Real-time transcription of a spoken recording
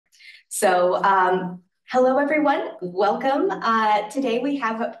Hello everyone, welcome. Today we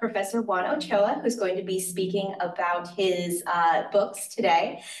have Professor Juan Ochoa, who's going to be speaking about his books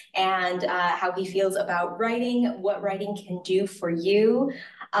today and how he feels about writing, what writing can do for you.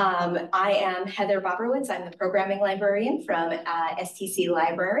 I am Heather Bobrowitz. I'm the programming librarian from STC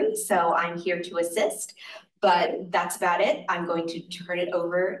Library, so I'm here to assist, but that's about it. I'm going to turn it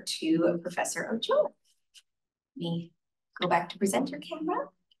over to Professor Ochoa. Let me go back to presenter camera.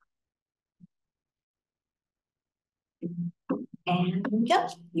 And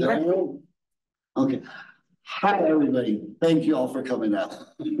go. Okay. Hi, everybody. Thank you all for coming out.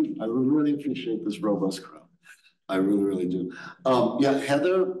 I really appreciate this robust crowd. I really, really do. Yeah,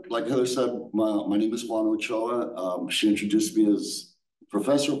 Heather, like Heather said, my name is Juan Ochoa. She introduced me as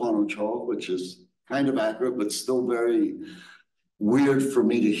Professor Juan Ochoa, which is kind of accurate, but still very weird for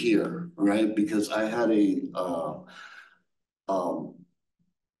me to hear, right? Because I had a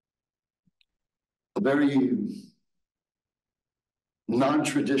very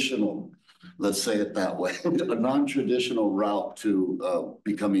non-traditional, let's say it that way, a non-traditional route to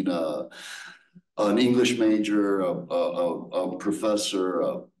becoming an English major, a professor,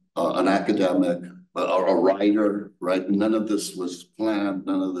 an academic, a writer, right? None of this was planned.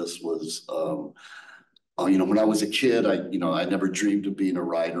 None of this was, when I was a kid, I never dreamed of being a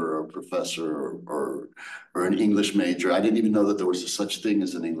writer or a professor or an English major. I didn't even know that there was such thing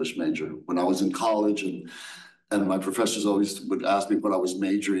as an English major. When I was in college and my professors always would ask me what I was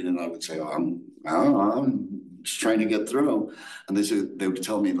majoring in, and I would say, I don't know, I'm just trying to get through. And they would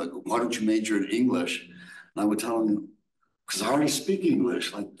tell me, like, why don't you major in English? And I would tell them, because I already speak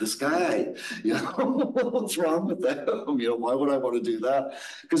English, like this guy, what's wrong with that? Why would I want to do that?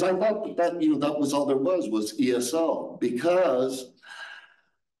 Because I thought that was all there was ESL, because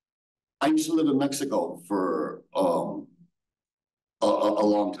I used to live in Mexico for a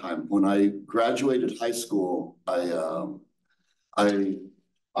long time. When I graduated high school, I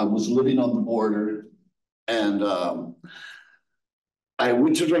was living on the border, and I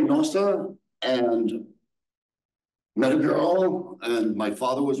went to Reynosa and met a girl, and my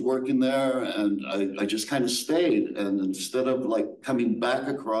father was working there, and I just kind of stayed. And instead of like coming back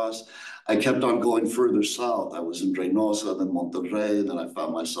across, I kept on going further south. I was in Reynosa, then Monterrey, then I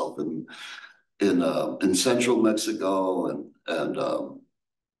found myself in central Mexico, and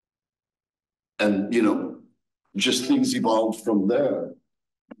just things evolved from there.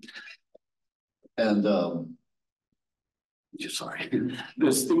 And sorry,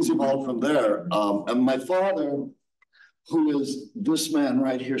 there's things evolved from there. And my father, who is this man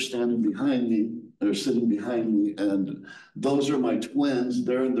right here standing behind me, or sitting behind me, and those are my twins.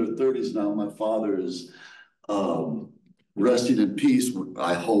 They're in their 30s now. My father is resting in peace,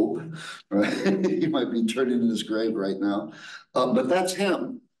 I hope. Right? He might be turning in his grave right now. But that's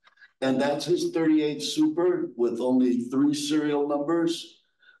him. And that's his 38 Super with only 3 serial numbers,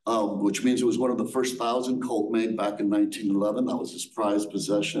 which means it was one of the first 1,000 Colt made back in 1911. That was his prized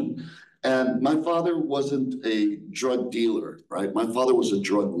possession. And my father wasn't a drug dealer, right? My father was a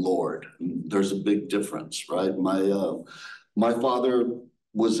drug lord. There's a big difference, right? My father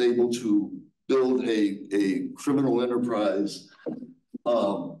was able to build a criminal enterprise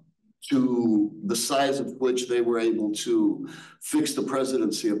to the size of which they were able to fix the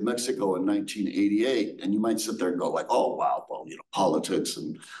presidency of Mexico in 1988. And you might sit there and go like, oh, wow, well, politics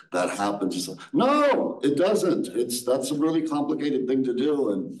and that happens. No, it doesn't. That's a really complicated thing to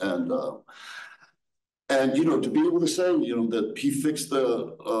do. And to be able to say, that he fixed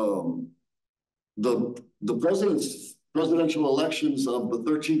the presidential elections of the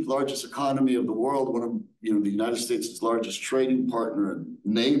 13th largest economy of the world, one of the United States' largest trading partner and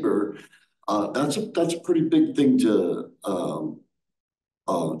neighbor, that's a pretty big thing to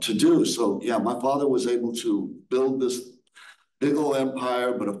do. So yeah, my father was able to build this big old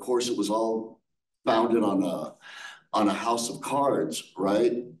empire, but of course it was all founded on a house of cards,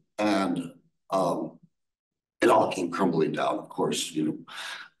 right? And it all came crumbling down, of course, at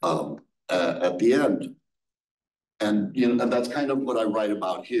the end. And and that's kind of what I write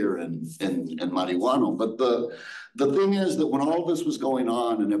about here in Marihuano. But the thing is that when all this was going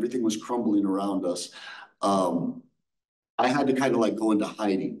on and everything was crumbling around us, I had to kind of like go into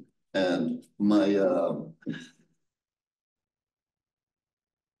hiding. And my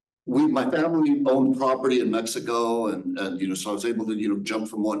family owned property in Mexico, and so I was able to jump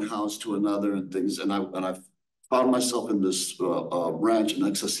from one house to another and things. And I found myself in this ranch, an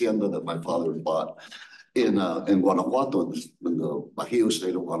ex hacienda that my father bought in Guanajuato, in the Bajío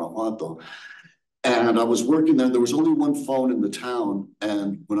state of Guanajuato. And I was working there. There was only one phone in the town.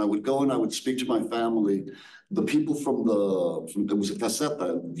 And when I would go and I would speak to my family, the people it was a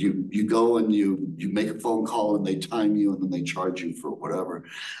caseta. You go and you make a phone call and they time you and then they charge you for whatever.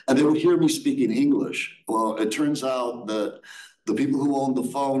 And they would hear me speaking English. Well, it turns out that the people who owned the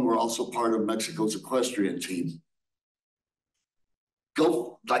phone were also part of Mexico's equestrian team.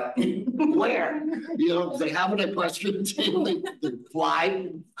 Go like where? You know, they have an equestrian team. They fly,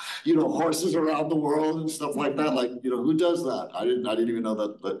 you know, horses around the world and stuff like that. Like, you know, who does that? I didn't even know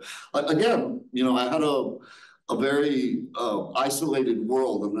that. But again, you know, I had a very isolated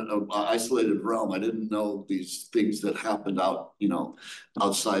world and an isolated realm. I didn't know these things that happened out, you know,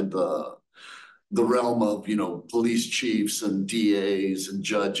 outside the realm of, you know, police chiefs and DAs and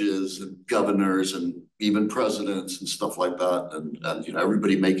judges and governors and even presidents and stuff like that. And you know,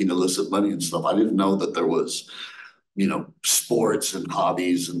 everybody making illicit money and stuff. I didn't know that there was, you know, sports and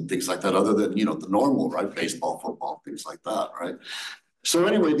hobbies and things like that, other than, you know, the normal, right? Baseball, football, things like that, right? So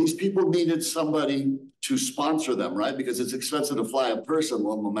anyway, these people needed somebody to sponsor them, right? Because it's expensive to fly a person.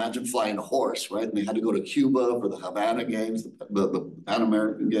 Well, imagine flying a horse, right? And they had to go to Cuba for the Havana Games. The Pan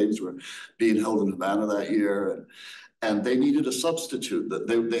American Games were being held in Havana that year. And they needed a substitute.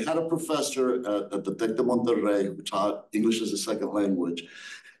 They had a professor at the Tec de Monterrey who taught English as a second language.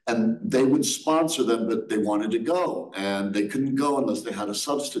 And they would sponsor them, but they wanted to go. And they couldn't go unless they had a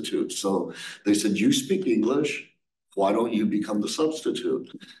substitute. So they said, you speak English. Why don't you become the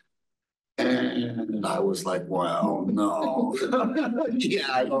substitute? And I was like, well, no.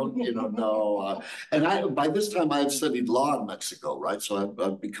 Yeah, I don't, you know, no. And by this time I had studied law in Mexico, right? So I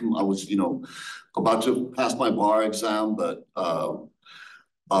was, you know, about to pass my bar exam, but of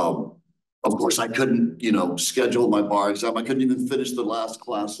course I couldn't, you know, schedule my bar exam. I couldn't even finish the last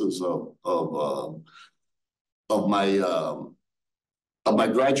classes of my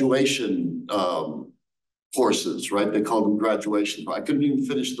graduation courses, right? They called them graduation. I couldn't even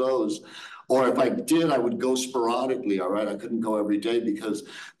finish those. Or if I did, I would go sporadically, all right? I couldn't go every day because,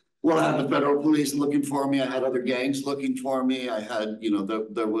 well, I had the federal police looking for me. I had other gangs looking for me. I had, you know,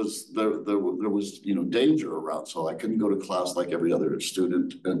 there was, you know, danger around. So I couldn't go to class like every other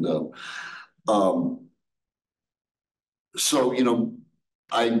student. And so, you know,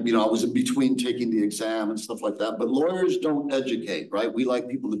 I was in between taking the exam and stuff like that. But lawyers don't educate, right? We like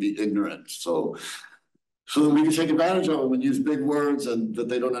people to be ignorant. So that we can take advantage of them and use big words and that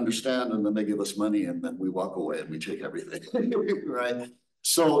they don't understand, and then they give us money and then we walk away and we take everything, right?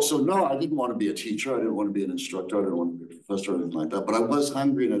 So no, I didn't want to be a teacher. I didn't want to be an instructor. I didn't want to be a professor or anything like that. But I was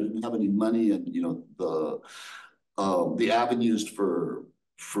hungry and I didn't have any money, and you know, the avenues for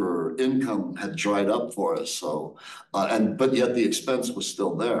income had dried up for us. So but yet the expense was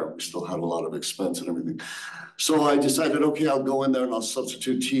still there. We still had a lot of expense and everything. So I decided, okay, I'll go in there and I'll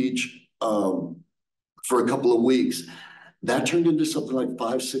substitute teach. For a couple of weeks. That turned into something like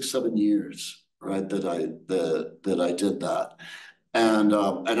 5, 6, 7 years, right? That I did that, and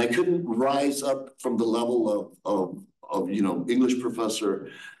I couldn't rise up from the level of you know, English professor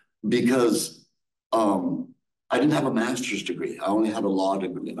because I didn't have a master's degree. I only had a law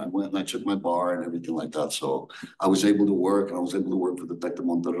degree, and I went and I took my bar and everything like that. So I was able to work, and I was able to work for the Tec de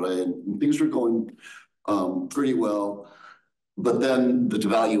Monterrey, and things were going pretty well. But then the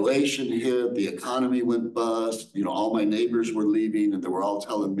devaluation hit, the economy went bust, you know, all my neighbors were leaving and they were all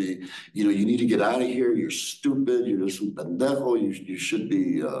telling me, you know, you need to get out of here. You're stupid. You're just un pendejo. You should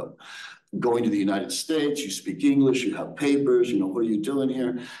be going to the United States. You speak English. You have papers. You know, what are you doing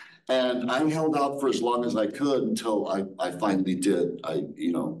here? And I held out for as long as I could until I finally did. I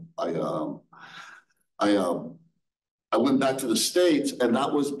went back to the States, and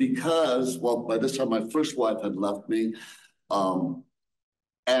that was because, well, by this time my first wife had left me.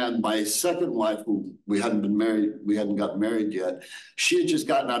 And my second wife, who we hadn't gotten married yet, she had just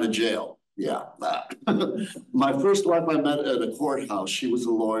gotten out of jail. Yeah, that. My first wife I met at a courthouse. She was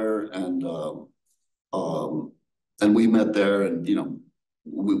a lawyer, and we met there, and you know,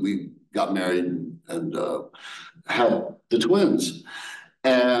 we got married and had the twins.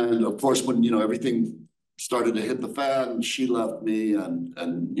 And of course, when you know everything started to hit the fan, she left me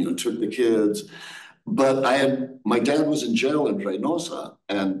and you know, took the kids. But my dad was in jail in Reynosa,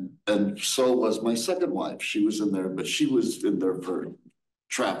 and so was my second wife. She was in there, but she was in there for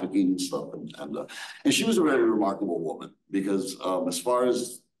trafficking and stuff, and she was a very remarkable woman because as far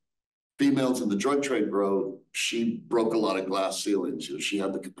as females in the drug trade go, she broke a lot of glass ceilings. You know, she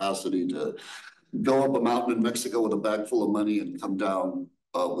had the capacity to go up a mountain in Mexico with a bag full of money and come down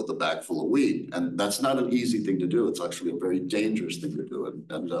with a bag full of weed. And that's not an easy thing to do. It's actually a very dangerous thing to do.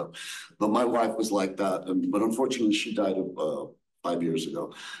 But my wife was like that. But unfortunately, she died 5 years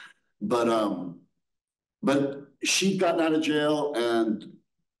ago. But But she'd gotten out of jail, and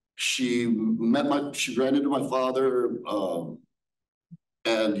she ran into my father,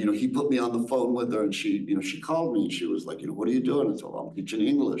 and he put me on the phone with her, and she called me, and she was like, what are you doing? I told her, I'm teaching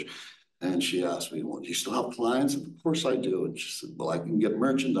English. And she asked me, well, do you still have clients? And of course I do. And she said, well, I can get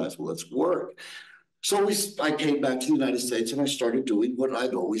merchandise. Well, let's work. So I came back to the United States, and I started doing what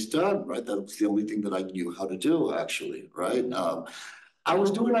I'd always done, right? That was the only thing that I knew how to do, actually, right? I was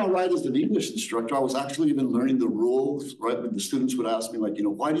doing all right as an English instructor. I was actually even learning the rules, right? When the students would ask me, like,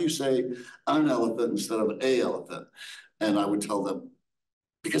 why do you say an elephant instead of a elephant? And I would tell them,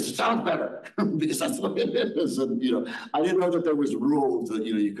 because it sounds better, because that's what it is. And, I didn't know that there was rules that,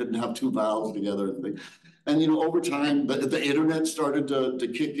 you couldn't have two vowels together and things. And, over time, the internet started to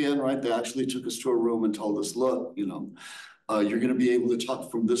kick in, right? They actually took us to a room and told us, look, you're going to be able to talk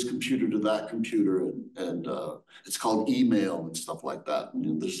from this computer to that computer, and it's called email and stuff like that.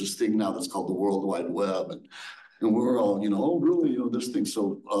 And, there's this thing now that's called the World Wide Web, and we're all, oh, really, this thing.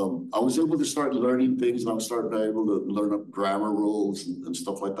 So I was able to start learning things, and I was starting to be able to learn up grammar rules and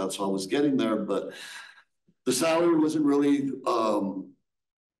stuff like that. So I was getting there, but the salary wasn't really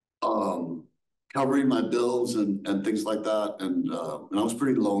covering my bills and things like that. And I was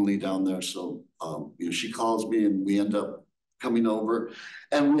pretty lonely down there. So she calls me, and we end up coming over,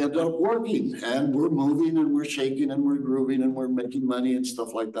 and we end up working, and we're moving, and we're shaking, and we're grooving, and we're making money and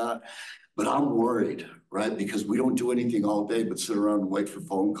stuff like that. But I'm worried, right? Because we don't do anything all day but sit around and wait for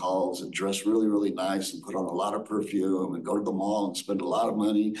phone calls and dress really, really nice and put on a lot of perfume and go to the mall and spend a lot of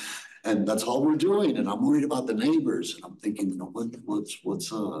money. And that's all we're doing. And I'm worried about the neighbors. And I'm thinking, what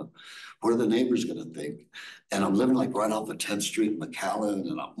are the neighbors going to think? And I'm living like right off of 10th Street in McAllen,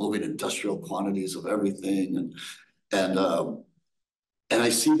 and I'm moving industrial quantities of everything. And I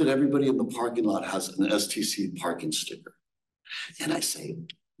see that everybody in the parking lot has an STC parking sticker. And I say,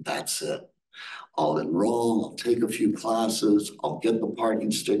 that's it. I'll enroll, I'll take a few classes, I'll get the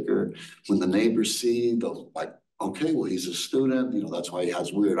parking sticker. When the neighbors see, they'll like, okay, well, he's a student, that's why he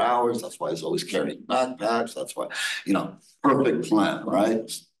has weird hours, that's why he's always carrying backpacks, that's why, perfect plan,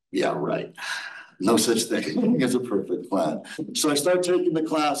 right? Yeah, right. No such thing as a perfect plan. So I start taking the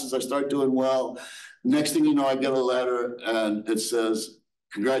classes, I start doing well. Next thing you know, I get a letter, and it says,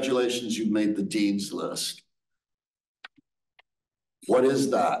 congratulations, you've made the dean's list. What is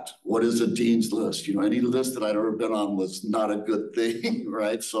that? What is a dean's list? Any list that I'd ever been on was not a good thing,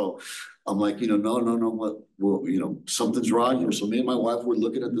 right? So I'm like, no, something's wrong here. So me and my wife were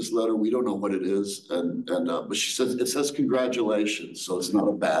looking at this letter. We don't know what it is, but she says it says congratulations, so it's not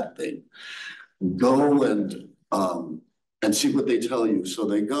a bad thing. Go and see what they tell you. So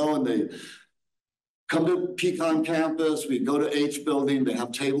they go and they come to Pecan campus, we go to H building, they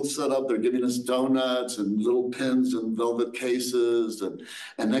have tables set up, they're giving us donuts and little pins and velvet cases. And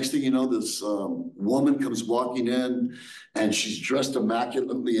next thing you know, this woman comes walking in, and she's dressed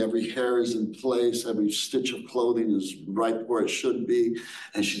immaculately. Every hair is in place, every stitch of clothing is right where it should be.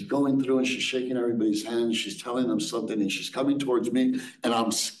 And she's going through, and she's shaking everybody's hands, she's telling them something, and she's coming towards me, and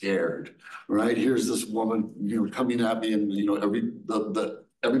I'm scared, right? Here's this woman, coming at me, and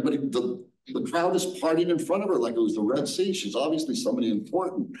the crowd is partying in front of her like it was the Red Sea. She's obviously somebody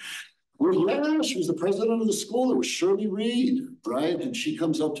important. She was the president of the school. It was Shirley Reed, right? And she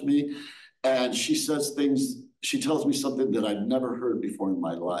comes up to me, and she says things. She tells me something that I'd never heard before in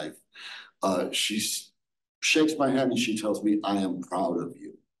my life. She shakes my hand, and she tells me, I am proud of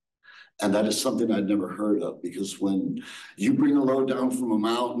you. And that is something I'd never heard of, because when you bring a load down from a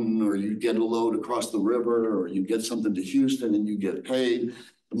mountain, or you get a load across the river, or you get something to Houston and you get paid,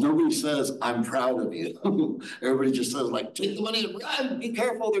 nobody says, I'm proud of you. Everybody just says, like, take the money and run, be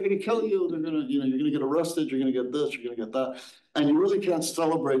careful, they're going to kill you. They're going to, you're going to get arrested, you're going to get this, you're going to get that. And you really can't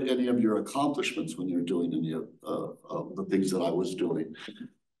celebrate any of your accomplishments when you're doing any of the things that I was doing.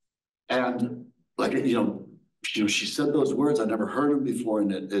 And like, she said those words, I never heard them before,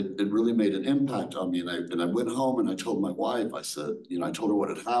 and it really made an impact on me. And I went home, and I told my wife, I said, I told her what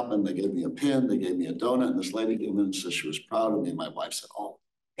had happened. They gave me a pin, they gave me a donut, and this lady came in and said she was proud of me. And my wife said, oh,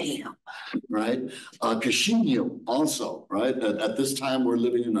 damn, right? Because she knew also, right? At this time, we're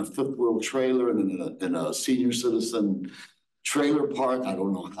living in a fifth wheel trailer and in a senior citizen trailer park. I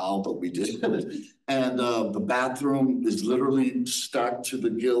don't know how, but we did. And the bathroom is literally stacked to the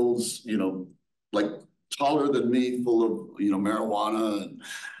gills, like taller than me, full of, marijuana.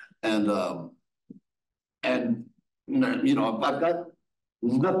 And I've got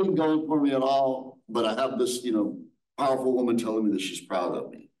nothing going for me at all, but I have this, powerful woman telling me that she's proud of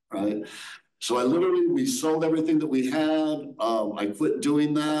me, right? So we sold everything that we had. I quit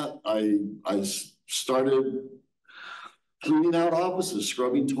doing that. I started cleaning out offices,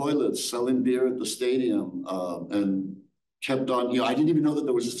 scrubbing toilets, selling beer at the stadium, and kept on, I didn't even know that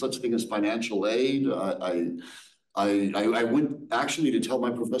there was such a thing as financial aid. I went actually to tell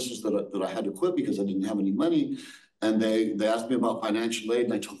my professors that I had to quit because I didn't have any money. And they asked me about financial aid,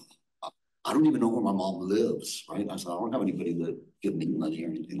 and I told them, I don't even know where my mom lives, right? I said, I don't have anybody that give me money or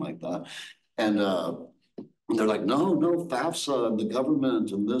anything like that. And they're like, no, FAFSA and the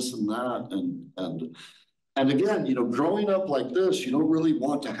government and this and that. And again, growing up like this, you don't really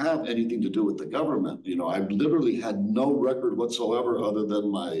want to have anything to do with the government. I literally had no record whatsoever other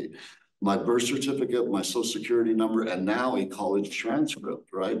than my birth certificate, my social security number, and now a college transcript,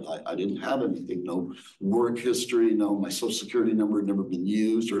 right? I didn't have anything, no work history, no, my social security number had never been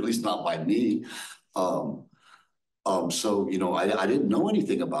used, or at least not by me. So, I didn't know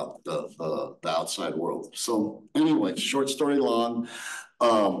anything about the outside world. So anyway, short story long,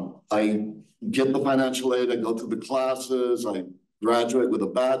 I get the financial aid, I go through the classes, I graduate with a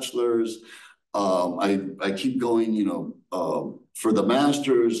bachelor's. I keep going, for the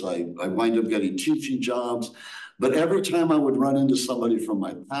master's, I wind up getting teaching jobs. But every time I would run into somebody from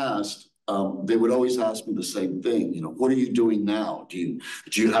my past, they would always ask me the same thing, what are you doing now? Do you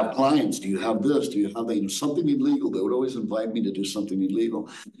have clients? Do you have this? Do you have that? Something illegal. They would always invite me to do something illegal.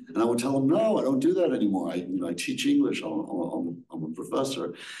 And I would tell them, no, I don't do that anymore. I teach English. I'm a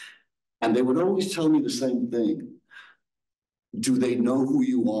professor. And they would always tell me the same thing. Do they know who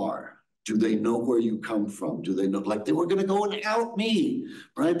you are? Do they know where you come from? Do they know, like they were going to go and out me,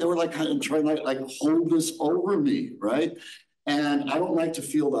 right? They were like kind of trying to like hold this over me, right? And I don't like to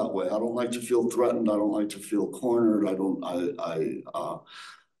feel that way. I don't like to feel threatened. I don't like to feel cornered. I'm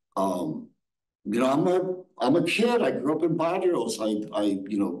a kid. I grew up in barrios.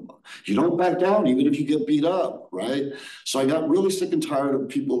 You don't back down even if you get beat up, right? So I got really sick and tired of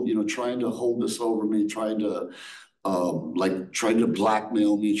people, trying to hold this over me, trying to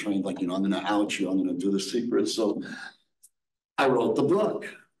blackmail me, I'm going to out you, I'm going to do the secret. So I wrote the book,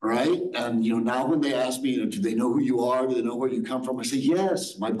 right? And, now when they ask me, do they know who you are? Do they know where you come from? I say,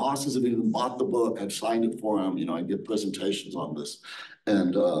 yes, my bosses have even bought the book. I've signed it for them. I give presentations on this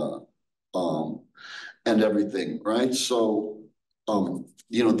and everything, right? So,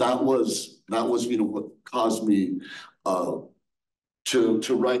 that was, what caused me,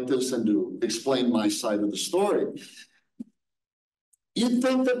 to write this and to explain my side of the story. You'd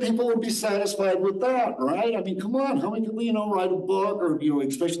think that people would be satisfied with that, right? I mean, come on, how many people, write a book or,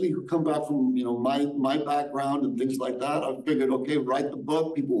 especially who come back from, my background and things like that. I figured, okay, write the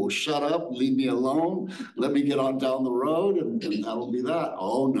book, people will shut up, leave me alone, let me get on down the road and that'll be that.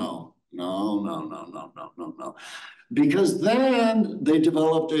 Oh, no. Because then they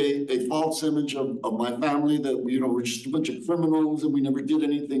developed a false image of my family that, we're just a bunch of criminals and we never did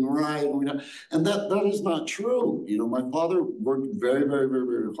anything right. And that is not true. My father worked very, very, very,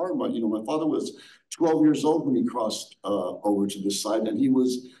 very hard. But, my father was 12 years old when he crossed over to this side, and he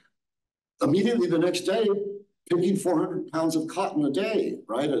was immediately the next day picking 400 pounds of cotton a day,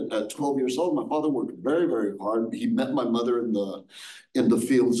 right? At 12 years old, my father worked very, very hard. He met my mother in the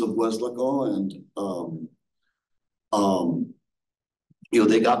fields of Weslaco, and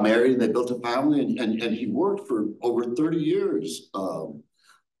they got married and they built a family, and he worked for over 30 years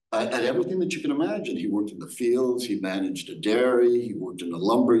at everything that you can imagine. He worked in the fields, he managed a dairy, he worked in a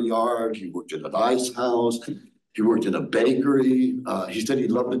lumber yard, he worked in an ice house, he worked in a bakery. He said he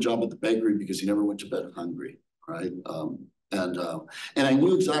loved the job at the bakery because he never went to bed hungry, right? And I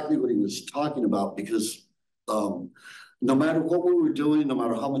knew exactly what he was talking about because no matter what we were doing, no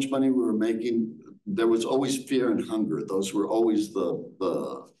matter how much money we were making, there was always fear and hunger. Those were always the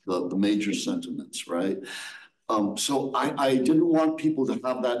major sentiments, right? So I didn't want people to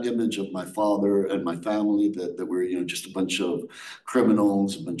have that image of my father and my family that we're, just a bunch of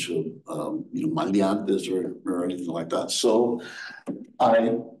criminals, a bunch of, maleantes or anything like that. So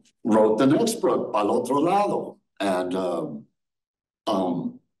I wrote the next book, Al Otro Lado.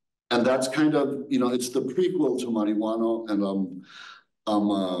 And that's kind of, it's the prequel to Marihuano. And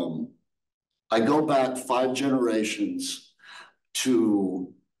I go back 5 generations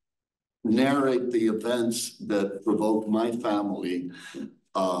to narrate the events that provoked my family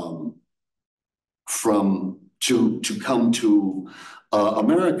to come to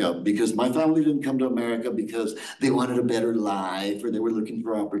America, because my family didn't come to America because they wanted a better life or they were looking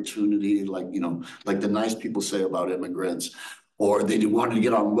for opportunity, like the nice people say about immigrants, or they wanted to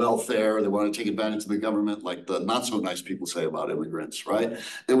get on welfare, they wanted to take advantage of the government, like the not so nice people say about immigrants, right?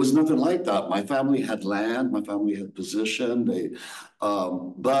 It was nothing like that. My family had land, my family had position,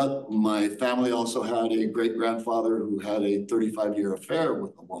 but my family also had a great-grandfather who had a 35-year affair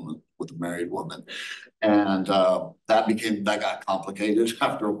with a woman, with a married woman. And that got complicated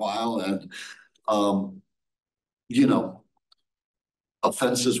after a while. And, you know,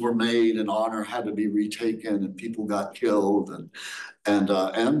 offenses were made and honor had to be retaken and people got killed. And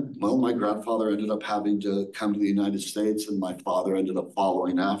well, my grandfather ended up having to come to the United States and my father ended up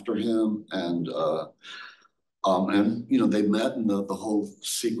following after him. And you know, they met in the whole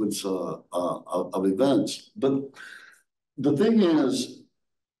sequence of events. But the thing is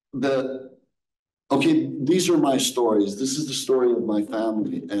that, okay, these are my stories. This is the story of my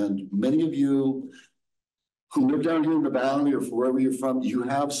family. And many of you who live down here in the valley or wherever you're from, you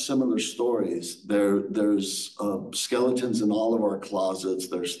have similar stories. There's skeletons in all of our closets.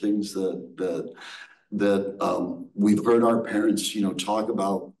 There's things that we've heard our parents, you know, talk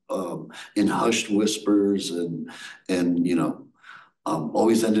about in hushed whispers and you know,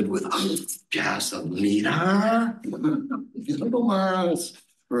 always ended with gasolina,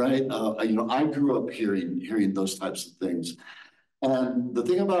 right? You know, I grew up hearing those types of things. And the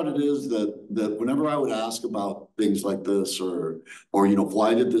thing about it is that whenever I would ask about things like this, or you know,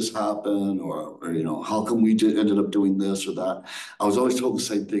 why did this happen, or you know, how come we ended up doing this or that, I was always told the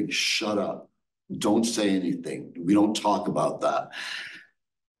same thing: shut up, don't say anything, we don't talk about that.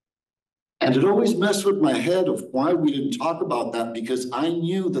 And it always messed with my head of why we didn't talk about that, because I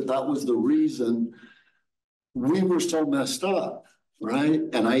knew that that was the reason we were so messed up, right?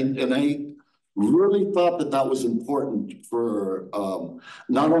 And I really thought that that was important for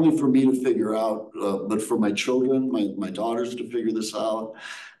not only for me to figure out, but for my children, my daughters to figure this out.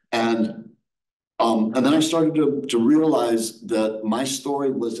 And then I started to realize that my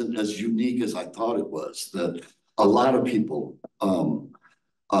story wasn't as unique as I thought it was. That a lot of people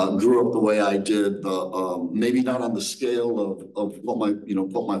grew up the way I did. Maybe not on the scale of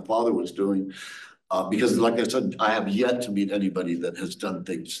what my father was doing. Because like I said, I have yet to meet anybody that has done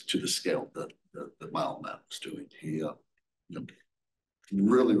things to the scale that my old man was doing. He you know,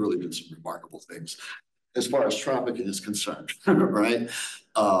 really did some remarkable things as far as trafficking is concerned, right?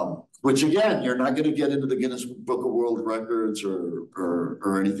 Which again, you're not going to get into the Guinness Book of World Records or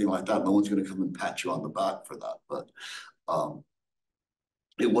anything like that. No one's going to come and pat you on the back for that. But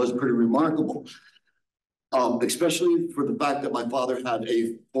it was pretty remarkable. Especially for the fact that my father had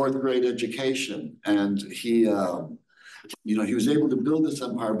a 4th grade education, and he, you know, he was able to build this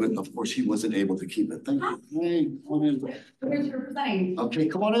empire, but of course he wasn't able to keep it. Thank you. Hey, come on in. Where's your presenting? Okay,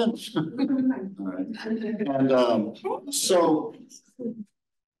 come on in. All right. And so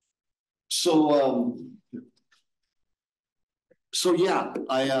yeah,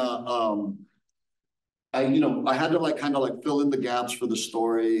 you know, I had to like kind of like fill in the gaps for the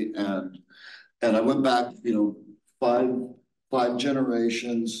story, and I went back, you know, five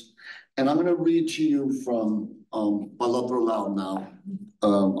generations. And I'm going to read to you from Palatro Lao now.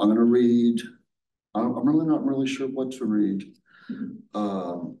 I'm going to read, I'm really not really sure what to read.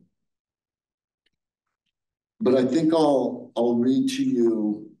 But I think I'll read to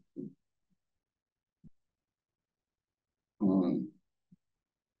you.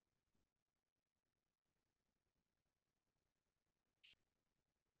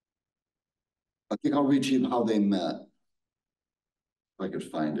 I think I'll read to you how they met. If I could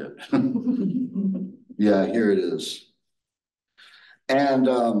find it. Yeah, here it is. And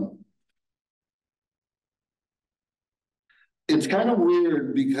it's kind of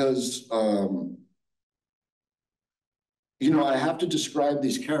weird because, you know, I have to describe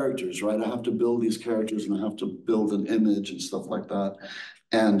these characters, right? I have to build these characters and I have to build an image and stuff like that.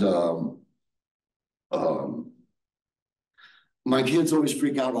 And my kids always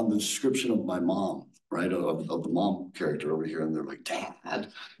freak out on the description of my mom, right? Of the mom character over here. And they're like, Dad,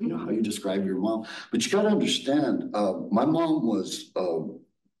 you know, how you describe your mom. But you got to understand, my mom was a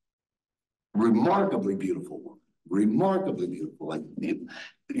remarkably beautiful woman, remarkably beautiful. Like, you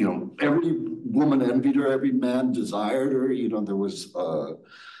know, every woman envied her, every man desired her. You know, there was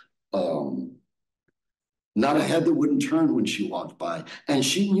not a head that wouldn't turn when she walked by. And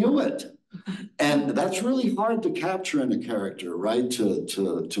she knew it. And that's really hard to capture in a character, right?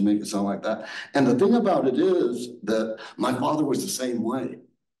 To make it sound like that. And the thing about it is that my father was the same way,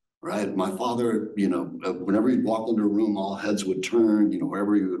 right? My father, you know, whenever he'd walk into a room, all heads would turn, you know,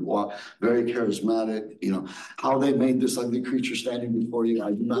 wherever he would walk, very charismatic. You know, how they made this ugly creature standing before you,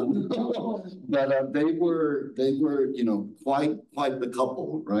 I do not know. But they were, you know, quite the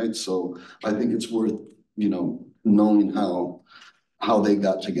couple, right? So I think it's worth, you know, knowing how they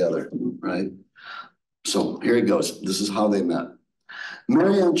got together, right? So here it goes. This is how they met.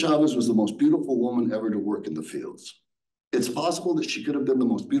 Marianne Chavez was the most beautiful woman ever to work in the fields. It's possible that she could have been the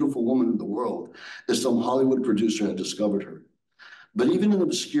most beautiful woman in the world if some Hollywood producer had discovered her. But even in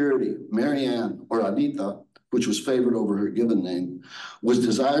obscurity, Marianne, or Anita, which was favored over her given name, was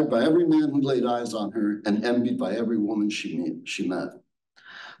desired by every man who laid eyes on her and envied by every woman she met.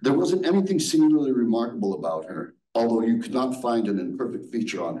 There wasn't anything singularly remarkable about her, although you could not find an imperfect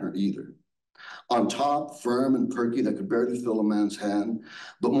feature on her either. On top, firm and perky that could barely fill a man's hand,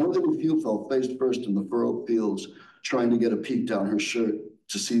 but more than a few fell face first in the furrowed fields, trying to get a peek down her shirt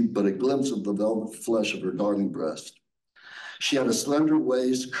to see but a glimpse of the velvet flesh of her darling breast. She had a slender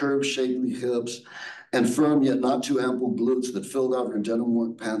waist, curved, shapely hips, and firm yet not too ample glutes that filled out her denim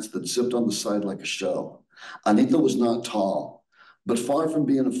work pants that zipped on the side like a shell. Anita was not tall, but far from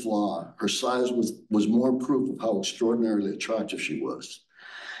being a flaw, her size was more proof of how extraordinarily attractive she was.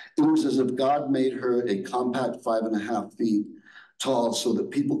 It was as if God made her a compact 5.5 feet tall so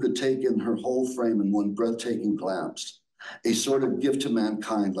that people could take in her whole frame in one breathtaking glance, a sort of gift to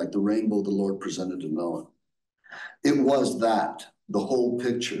mankind like the rainbow the Lord presented to Noah. It was that, the whole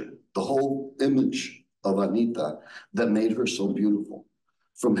picture, the whole image of Anita that made her so beautiful.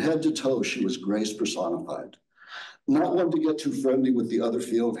 From head to toe, she was grace personified. Not one to get too friendly with the other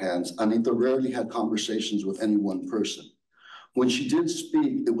field hands, Anita rarely had conversations with any one person. When she did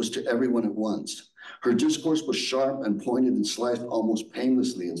speak, it was to everyone at once. Her discourse was sharp and pointed and sliced almost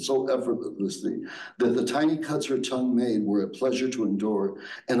painlessly and so effortlessly that the tiny cuts her tongue made were a pleasure to endure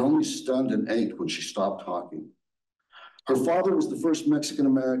and only stunned and ached when she stopped talking. Her father was the first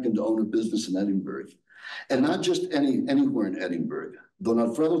Mexican-American to own a business in Edinburgh, and not just anywhere in Edinburgh. Don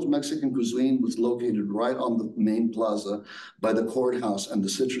Alfredo's Mexican cuisine was located right on the main plaza by the courthouse and the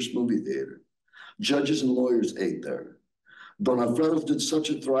Citrus movie theater. Judges and lawyers ate there. Don Alfredo's did such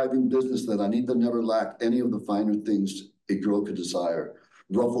a thriving business that Anita never lacked any of the finer things a girl could desire.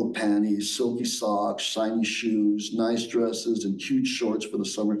 Ruffled panties, silky socks, shiny shoes, nice dresses, and cute shorts for the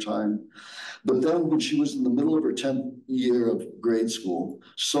summertime. But then when she was in the middle of her 10th year of grade school,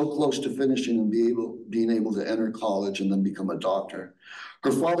 so close to finishing and being able to enter college and then become a doctor,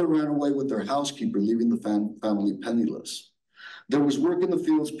 her father ran away with their housekeeper, leaving the family penniless. There was work in the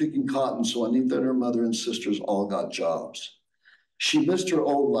fields picking cotton, so Anita and her mother and sisters all got jobs. She missed her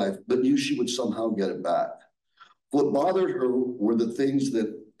old life, but knew she would somehow get it back. What bothered her were the things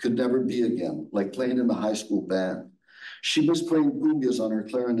that could never be again, like playing in the high school band. She missed playing cumbias on her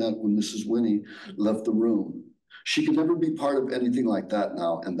clarinet when Mrs. Winnie left the room. She could never be part of anything like that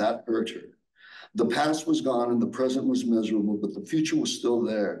now, and that hurt her. The past was gone and the present was miserable, but the future was still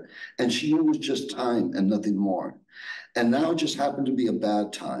there, and she knew it was just time and nothing more. And now it just happened to be a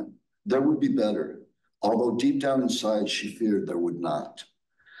bad time. There would be better, although deep down inside she feared there would not.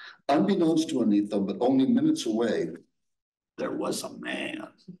 Unbeknownst to Anita, but only minutes away, there was a man.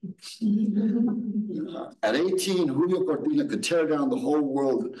 At 18, Julio Cortina could tear down the whole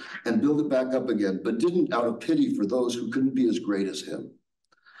world and build it back up again, but didn't out of pity for those who couldn't be as great as him.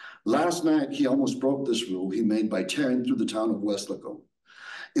 Last night, he almost broke this rule he made by tearing through the town of Westlaco.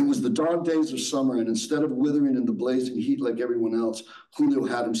 It was the dog days of summer, and instead of withering in the blazing heat like everyone else, Julio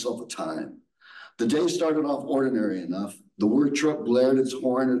had himself a time. The day started off ordinary enough. The work truck blared its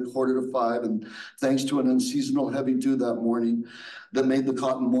horn at 4:45, and thanks to an unseasonal heavy dew that morning that made the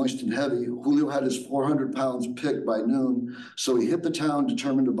cotton moist and heavy, Julio had his 400 pounds picked by noon, so he hit the town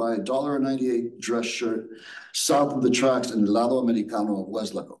determined to buy a $1.98 dress shirt south of the tracks in El Lado Americano of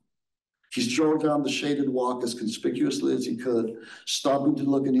Westlaco. He strolled down the shaded walk as conspicuously as he could, stopping to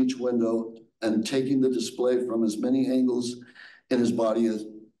look in each window and taking the display from as many angles in his body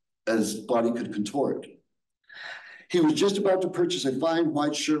as body could contort. He was just about to purchase a fine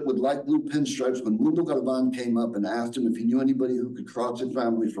white shirt with light blue pinstripes when Mundo Galvan came up and asked him if he knew anybody who could cross his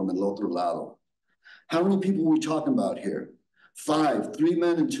family from El Otro Lado. How many people were we talking about here? 5, 3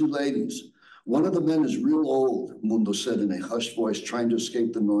 men and 2 ladies. One of the men is real old, Mundo said in a hushed voice, trying to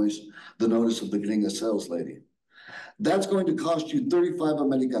escape the notice of the gringa sales lady. That's going to cost you 35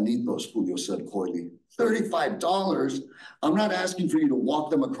 Americanitos, Julio said coyly. $35? I'm not asking for you to walk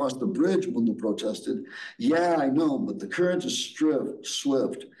them across the bridge, Mundo protested. Yeah, I know, but the current is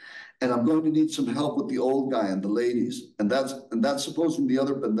swift, and I'm going to need some help with the old guy and the ladies. And that's supposing the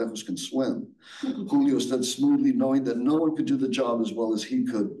other pendejos can swim. Julio said smoothly, knowing that no one could do the job as well as he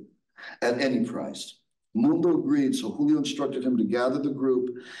could at any price. Mundo agreed, so Julio instructed him to gather the group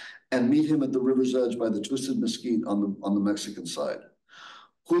and meet him at the river's edge by the Twisted Mesquite on the Mexican side.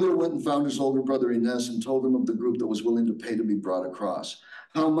 Julio went and found his older brother Inez and told him of the group that was willing to pay to be brought across.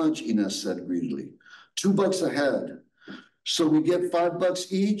 How much, Inez said greedily. $2 a head. So we get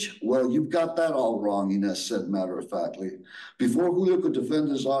 $5 each? Well, you've got that all wrong, Inez said matter-of-factly. Before Julio could defend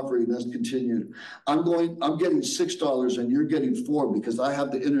his offer, Inez continued, I'm getting $6 and you're getting $4 because I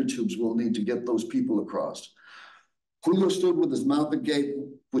have the inner tubes we'll need to get those people across. Julio stood with his mouth agape,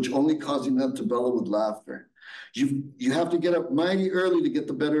 which only caused Inez to bellow with laughter. You have to get up mighty early to get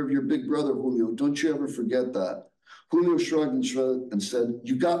the better of your big brother, Julio. Don't you ever forget that. Julio shrugged and said,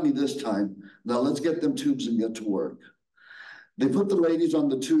 you got me this time. Now let's get them tubes and get to work. They put the ladies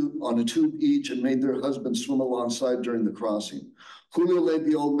on a tube each and made their husbands swim alongside during the crossing. Julio laid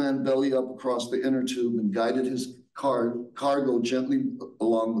the old man belly up across the inner tube and guided his cargo gently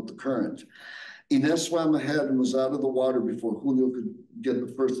along with the current. Inez swam ahead and was out of the water before Julio could get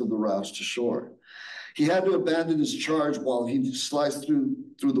the first of the rafts to shore. He had to abandon his charge while he sliced through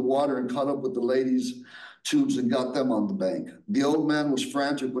the water and caught up with the ladies' tubes and got them on the bank. The old man was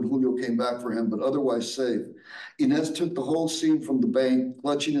frantic when Julio came back for him, but otherwise safe. Inez took the whole scene from the bank,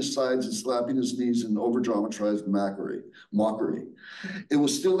 clutching his sides and slapping his knees in over-dramatized mockery. It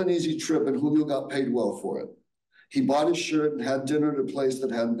was still an easy trip, and Julio got paid well for it. He bought his shirt and had dinner at a place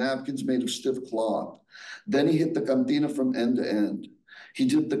that had napkins made of stiff cloth. Then he hit the cantina from end to end. He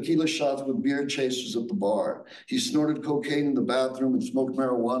did tequila shots with beer chasers at the bar. He snorted cocaine in the bathroom and smoked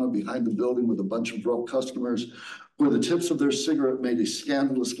marijuana behind the building with a bunch of rough customers where the tips of their cigarette made a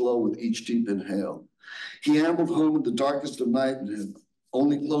scandalous glow with each deep inhale. He ambled home in the darkest of night and had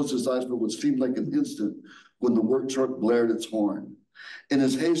only closed his eyes for what seemed like an instant when the work truck blared its horn. In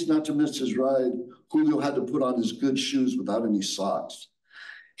his haste not to miss his ride, Julio had to put on his good shoes without any socks.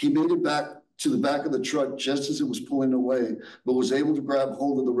 He made it back to the back of the truck just as it was pulling away, but was able to grab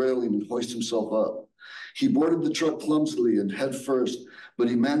hold of the railing and hoist himself up. He boarded the truck clumsily and head first, but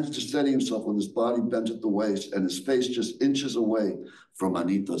he managed to steady himself with his body bent at the waist and his face just inches away from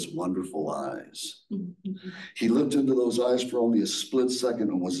Anita's wonderful eyes. He looked into those eyes for only a split second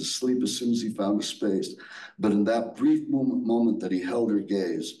and was asleep as soon as he found a space. But in that brief moment that he held her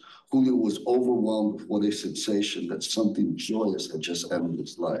gaze, Julio was overwhelmed with what a sensation that something joyous had just entered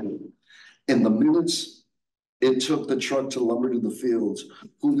his life. In the minutes it took the truck to lumber to the fields,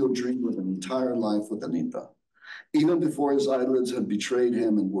 Julio dreamed of an entire life with Anita. Even before his eyelids had betrayed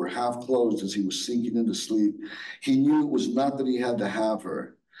him and were half closed as he was sinking into sleep, he knew it was not that he had to have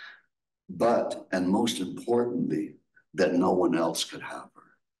her, but, and most importantly, that no one else could have her.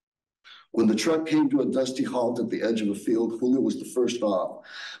 When the truck came to a dusty halt at the edge of a field, Julio was the first off,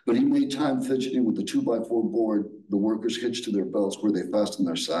 but he made time fidgeting with the 2x4 board the workers hitched to their belts where they fastened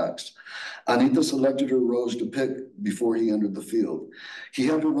their sacks. Anita selected her rose to pick before he entered the field. He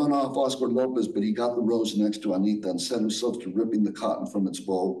had to run off Oscar Lopez, but he got the rose next to Anita and set himself to ripping the cotton from its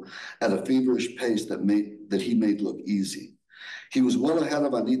bowl at a feverish pace that he made look easy. He was well ahead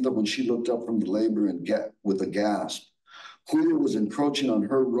of Anita when she looked up from the labor and with a gasp. Julio was encroaching on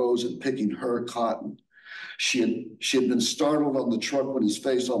her rose and picking her cotton. She had been startled on the truck when his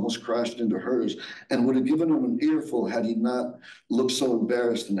face almost crashed into hers and would have given him an earful had he not looked so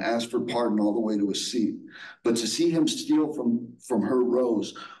embarrassed and asked for pardon all the way to his seat. But to see him steal from her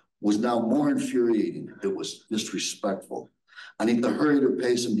rose was now more infuriating. It was disrespectful. Anita hurried her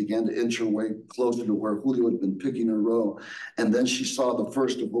pace and began to inch her way closer to where Julio had been picking her row. And then she saw the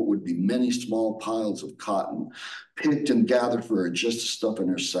first of what would be many small piles of cotton, picked and gathered for her just to stuff in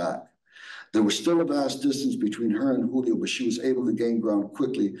her sack. There was still a vast distance between her and Julio, but she was able to gain ground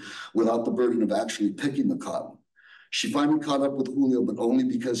quickly without the burden of actually picking the cotton. She finally caught up with Julio, but only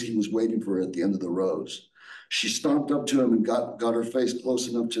because he was waiting for her at the end of the rows. She stomped up to him and got her face close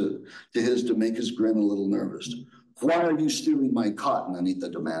enough to his to make his grin a little nervous. Why are you stealing my cotton? Anita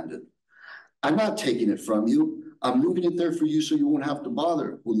demanded. I'm not taking it from you. I'm leaving it there for you so you won't have to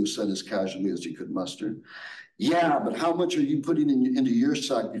bother, Julio said as casually as he could muster. Yeah, but how much are you putting into your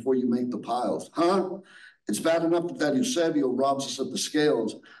sack before you make the piles, huh? It's bad enough that Eusebio robs us at the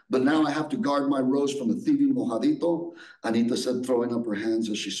scales, but now I have to guard my rose from a thieving mojadito, Anita said, throwing up her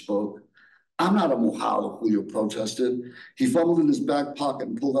hands as she spoke. I'm not a mojado, Julio protested. He fumbled in his back pocket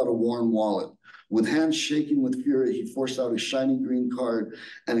and pulled out a worn wallet. With hands shaking with fury, he forced out a shiny green card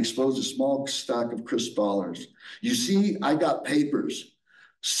and exposed a small stack of crisp dollars. You see, I got papers.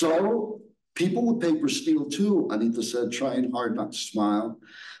 So people with papers steal too, Anita said, trying hard not to smile.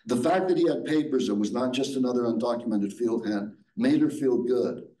 The fact that he had papers and was not just another undocumented field hand made her feel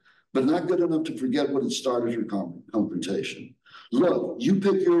good, but not good enough to forget what had started her confrontation. Look, you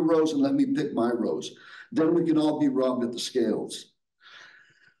pick your rose and let me pick my rose. Then we can all be robbed at the scales.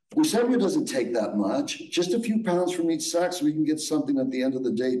 Eusebio doesn't take that much, just a few pounds from each sack so we can get something at the end of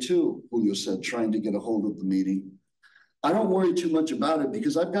the day too, Julio said, trying to get a hold of the meeting. I don't worry too much about it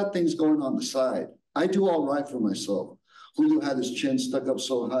because I've got things going on the side. I do all right for myself. Julio had his chin stuck up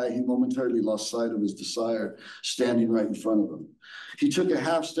so high, he momentarily lost sight of his desire standing right in front of him. He took a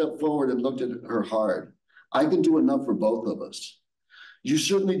half step forward and looked at her hard. I can do enough for both of us. You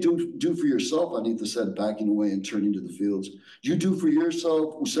certainly do for yourself, Anita said, backing away and turning to the fields. You do for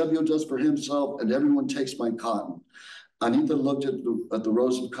yourself, Eusebio does for himself, and everyone takes my cotton. Anita looked at the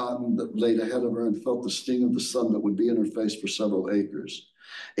rows of cotton that laid ahead of her and felt the sting of the sun that would be in her face for several acres.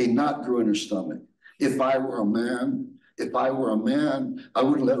 A knot grew in her stomach. If I were a man, I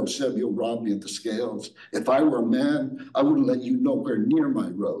wouldn't let Eusebio rob me at the scales. If I were a man, I wouldn't let you nowhere near my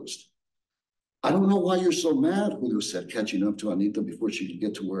roast. I don't know why you're so mad, Julio said, catching up to Anita before she could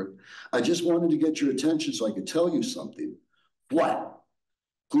get to work. I just wanted to get your attention so I could tell you something. What?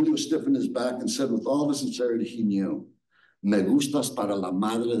 Julio stiffened his back and said with all the sincerity he knew, Me gustas para la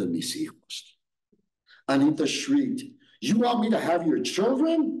madre de mis hijos. Anita shrieked, you want me to have your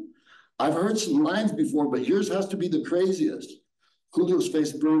children? I've heard some lines before, but yours has to be the craziest. Julio's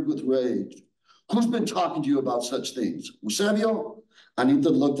face burned with rage. Who's been talking to you about such things? Eusebio? Anita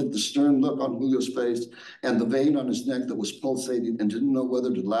looked at the stern look on Julio's face and the vein on his neck that was pulsating and didn't know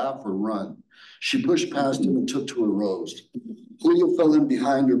whether to laugh or run. She pushed past him and took to her roast. Julio fell in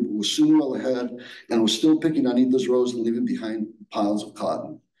behind her, but was soon well ahead and was still picking Anita's rose and leaving behind piles of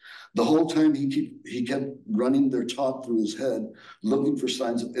cotton. The whole time he kept running their talk through his head, looking for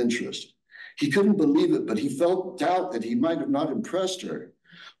signs of interest. He couldn't believe it, but he felt doubt that he might have not impressed her.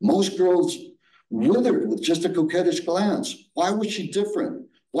 Most girls withered with just a coquettish glance. Why was she different?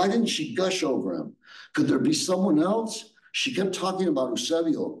 Why didn't she gush over him? Could there be someone else? She kept talking about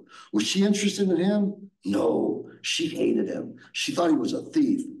Eusebio. Was she interested in him? No, she hated him. She thought he was a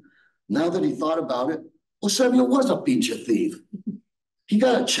thief. Now that he thought about it, Eusebio was a pinche thief. He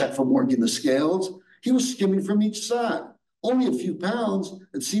got a check from working the scales. He was skimming from each sack. Only a few pounds.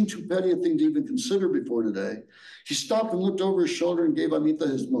 It seemed too petty a thing to even consider before today. He stopped and looked over his shoulder and gave Anita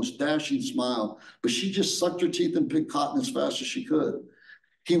his most dashing smile, but she just sucked her teeth and picked cotton as fast as she could.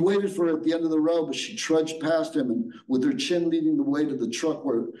 He waited for her at the end of the row, but she trudged past him and with her chin leading the way to the truck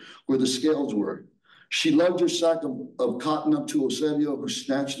where the scales were. She lugged her sack of cotton up to Eusebio, who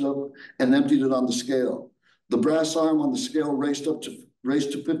snatched it up and emptied it on the scale. The brass arm on the scale raced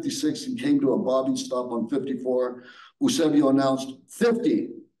to 56 and came to a bobbing stop on 54. Eusebio announced 50.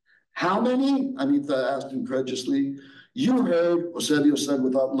 How many? Anita asked incredulously. You heard, Eusebio said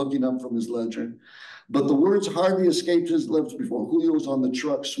without looking up from his ledger. But the words hardly escaped his lips before Julio was on the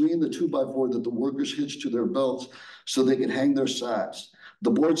truck, swinging the 2x4 that the workers hitched to their belts so they could hang their sacks.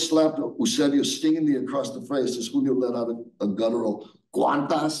 The board slapped Eusebio stingingly across the face as Julio let out a guttural,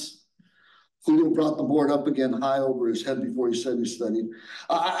 "Cuantas?" Julio brought the board up again high over his head before he said he studied.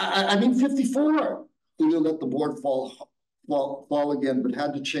 I mean 54. Julio let the board fall again, but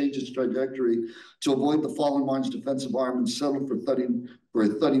had to change its trajectory to avoid the fallen one's defensive arm and settle for a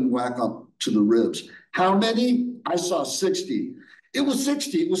thudding whack to the ribs. How many? I saw 60. It was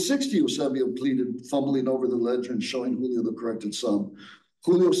 60, Eusebio pleaded, fumbling over the ledger and showing Julio the corrected sum.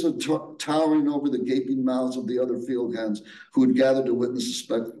 Julio stood towering over the gaping mouths of the other field hands who had gathered to witness the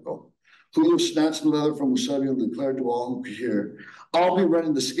spectacle. Julio snatched the leather from Eusebio and declared to all who could hear, I'll be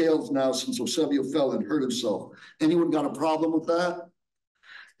running the scales now since Eusebio fell and hurt himself. Anyone got a problem with that?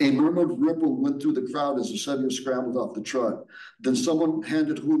 A murmured ripple went through the crowd as Eusebio scrambled off the truck. Then someone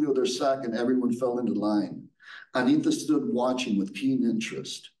handed Julio their sack and everyone fell into line. Anita stood watching with keen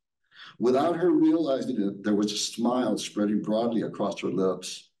interest. Without her realizing it, there was a smile spreading broadly across her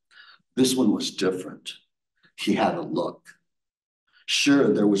lips. This one was different. He had a look.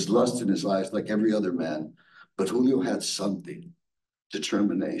 Sure, there was lust in his eyes like every other man, but Julio had something,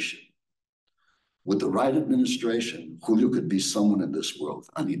 determination. With the right administration, Julio could be someone in this world,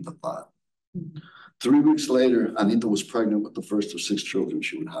 Anita thought. 3 weeks later, Anita was pregnant with the first of 6 children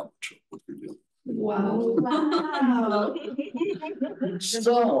she would have with Julio. Wow. Wow.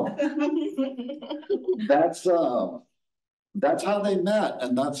 So that's how they met,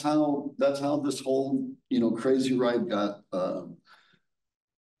 and that's how this whole crazy ride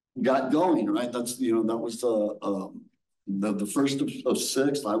got going, right? That's that was the first of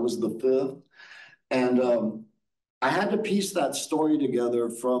 6. I was the 5th, and I had to piece that story together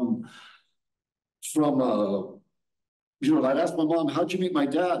from I'd ask my mom, how'd you meet my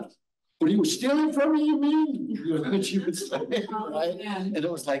dad? What, he was stealing from me, you mean? What she would say, right? Yeah. And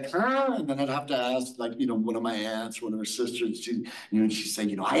it was like, huh? And then I'd have to ask, like, one of my aunts, one of her sisters, she'd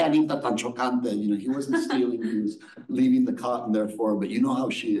say, ay, Anita tan chocante. He wasn't stealing, he was leaving the cotton there for her, but you know how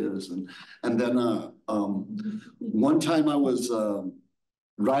she is. And then one time I was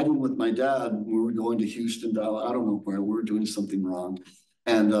riding with my dad, we were going to Houston, Dallas, I don't know where, we were doing something wrong.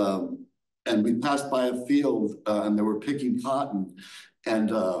 And and we passed by a field and they were picking cotton,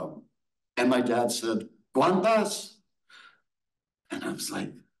 and my dad said, "¿Cuántas?" And I was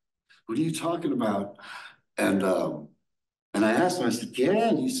like, "What are you talking about?" And I asked him, I said, "¿Qué?"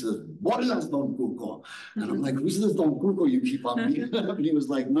 And he said, "What is Don Cuco?" And I'm like, "Who's this Don Cuco you keep on beating up?" And he was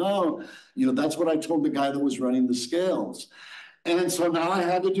like, "No, that's what I told the guy that was running the scales." And so now I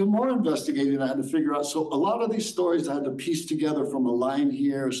had to do more investigating. I had to figure out. So a lot of these stories I had to piece together from a line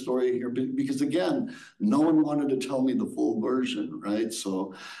here, a story here, because again, no one wanted to tell me the full version, right?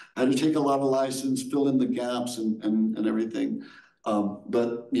 So I had to take a lot of license, fill in the gaps and everything.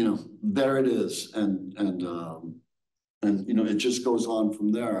 But there it is. And it just goes on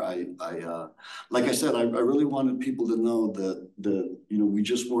from there. Like I said, I really wanted people to know that we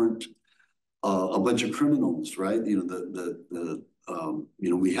just weren't a bunch of criminals, right?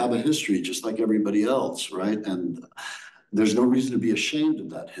 We have a history just like everybody else, right? And there's no reason to be ashamed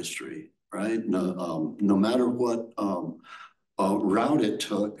of that history, right? No matter what route it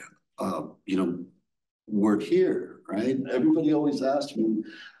took, we're here, right? Everybody always asks me,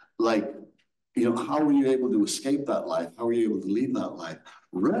 like, how were you able to escape that life? How were you able to leave that life?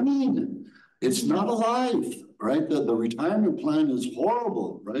 Running. It's not a life, right? The retirement plan is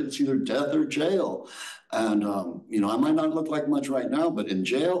horrible, right? It's either death or jail. And, I might not look like much right now, but in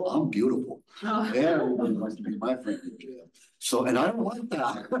jail, I'm beautiful. Oh. Everybody wants to be my friend in jail. So, and I don't want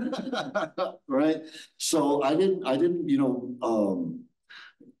that, right? So I didn't, I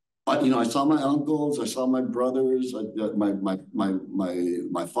saw my uncles, I saw my brothers, my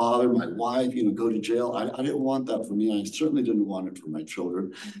father, my wife, go to jail. I didn't want that for me. I certainly didn't want it for my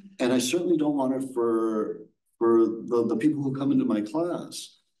children, and I certainly don't want it for the people who come into my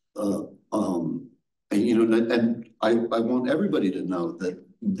class. And I want everybody to know that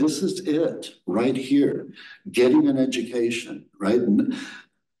this is it right here, getting an education, right?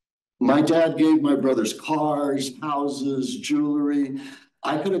 My dad gave my brothers cars, houses, jewelry.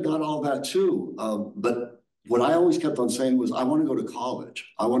 I could have got all that too. But what I always kept on saying was, I want to go to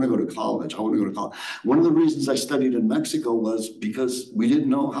college. I want to go to college. I want to go to college. One of the reasons I studied in Mexico was because we didn't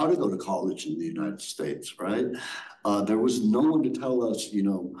know how to go to college in the United States, right? There was no one to tell us,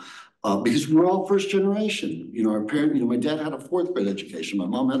 because we were all first generation. Our parents, my dad had a 4th grade education. My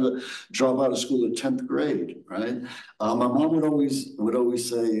mom had to drop out of school at 10th grade, right? My mom would always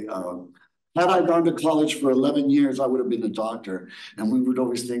say, had I gone to college for 11 years, I would have been a doctor. And we would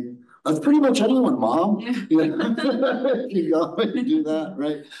always think, that's pretty much anyone, Mom. You go and do that,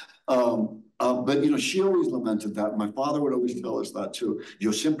 right? But, she always lamented that. My father would always tell us that too.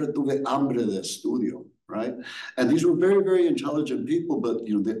 Yo siempre tuve hambre de estudio, right? And these were very, very intelligent people, but,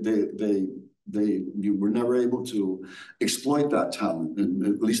 you were never able to exploit that talent,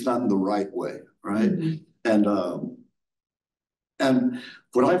 at least not in the right way, right? Mm-hmm. And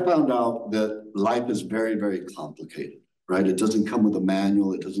what I found out that life is very, very complicated, right? It doesn't come with a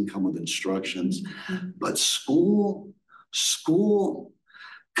manual. It doesn't come with instructions. But school,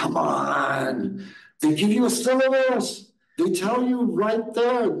 come on. They give you a syllabus. They tell you right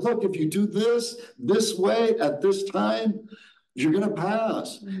there, look, if you do this way at this time, you're going to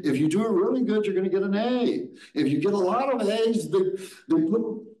pass. If you do it really good, you're going to get an A. If you get a lot of A's, they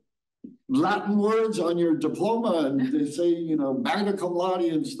put Latin words on your diploma, and they say, magna cum laude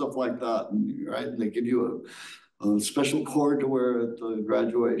and stuff like that, right? And they give you a special cord to wear at the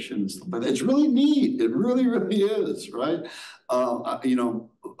graduation and stuff like that. It's really neat. It really, really is, right? I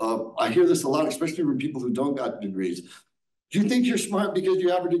hear this a lot, especially from people who don't got degrees. Do you think you're smart because you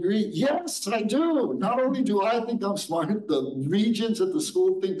have a degree? Yes, I do. Not only do I think I'm smart, the regents at the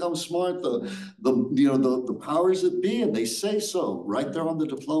school think I'm smart, the powers that be, and they say so right there on the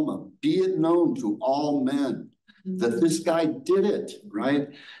diploma. Be it known to all men that this guy did it, right?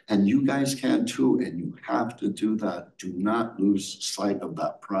 And you guys can too, and you have to do that. Do not lose sight of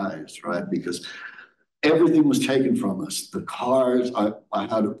that prize, right? Because everything was taken from us. The cars, I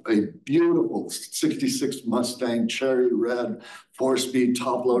had a beautiful 66 Mustang, cherry red, 4-speed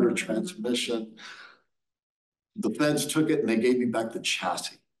top loader transmission. The feds took it and they gave me back the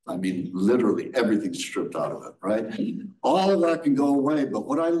chassis. I mean, literally everything stripped out of it, right? All of that can go away, but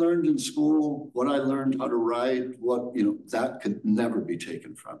what I learned in school, what I learned how to write, that could never be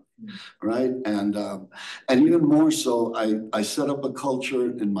taken from me, right? And even more so, I set up a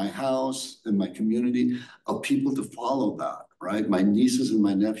culture in my house, in my community, of people to follow that, right? My nieces and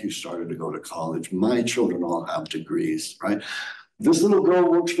my nephews started to go to college. My children all have degrees, right? This little girl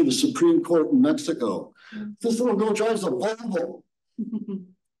works for the Supreme Court in Mexico. This little girl drives a Volvo.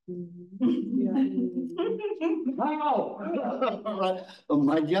 Wow.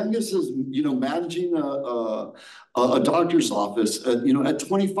 My youngest is, managing a doctor's office, at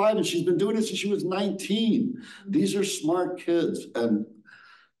 25, and she's been doing it since she was 19. These are smart kids, and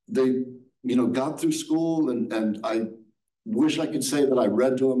they, got through school, and I wish I could say that I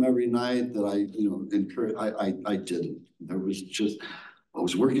read to them every night, that I, encourage. I didn't. There was just, I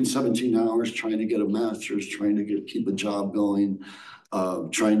was working 17 hours trying to get a master's, trying to keep a job going,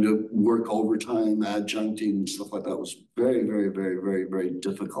 trying to work overtime, adjuncting, and stuff like that. It was very, very, very, very, very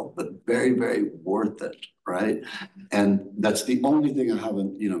difficult, but very, very worth it, right? And that's the only thing I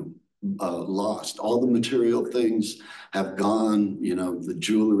haven't, lost. All the material things have gone, the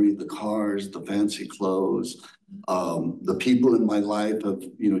jewelry, the cars, the fancy clothes. The people in my life have,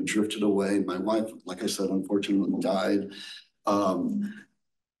 drifted away. My wife, like I said, unfortunately died. But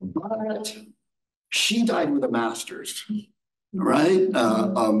she died with a master's, right?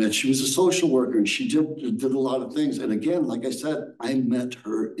 And she was a social worker, and she did a lot of things. And again, like I said, I met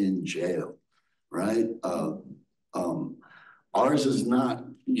her in jail, right? Ours is not,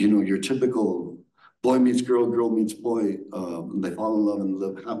 your typical boy meets girl, girl meets boy. They fall in love and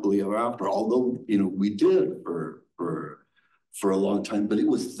live happily ever after. Although, we did for a long time, but it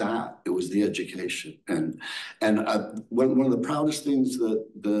was the education. And one of the proudest things that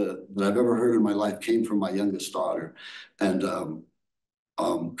I've ever heard in my life came from my youngest daughter. And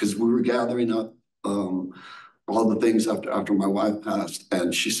because we were gathering up all the things after my wife passed,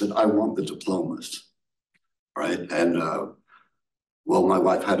 and she said, "I want the diplomas," right? And well, my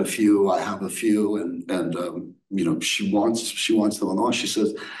wife had a few, I have a few, and she wants them all. She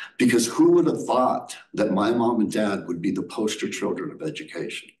says, because who would have thought that my mom and dad would be the poster children of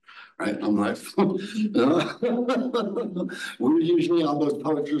education, right? I'm like, we're usually on those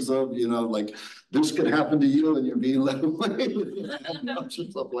posters of, like, this could happen to you and you're being led away,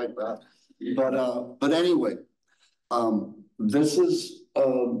 stuff like that. But anyway, this is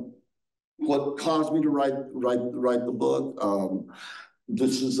what caused me to write the book.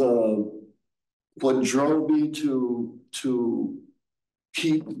 This is what drove me to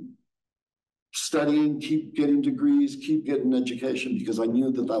keep studying, keep getting degrees, keep getting education, because I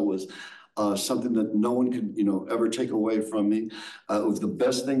knew that was something that no one could, ever take away from me. It was the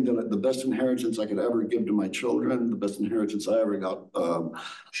best thing the best inheritance I could ever give to my children, the best inheritance I ever got from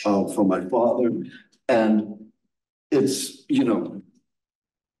my father. And it's,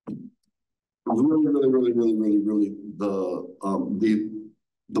 really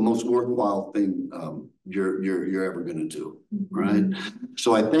the most worthwhile thing you're ever going to do, right?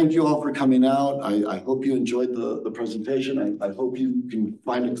 So I thank you all for coming out. I hope you enjoyed the presentation. I hope you can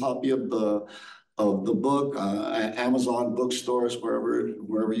find a copy of the book, Amazon bookstores,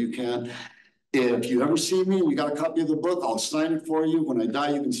 wherever you can. If you ever see me and you got a copy of the book, I'll sign it for you. When I die,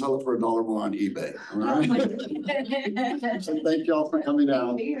 you can sell it for $1 more on eBay. All right? So thank you all for coming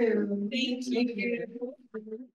out. Thank you.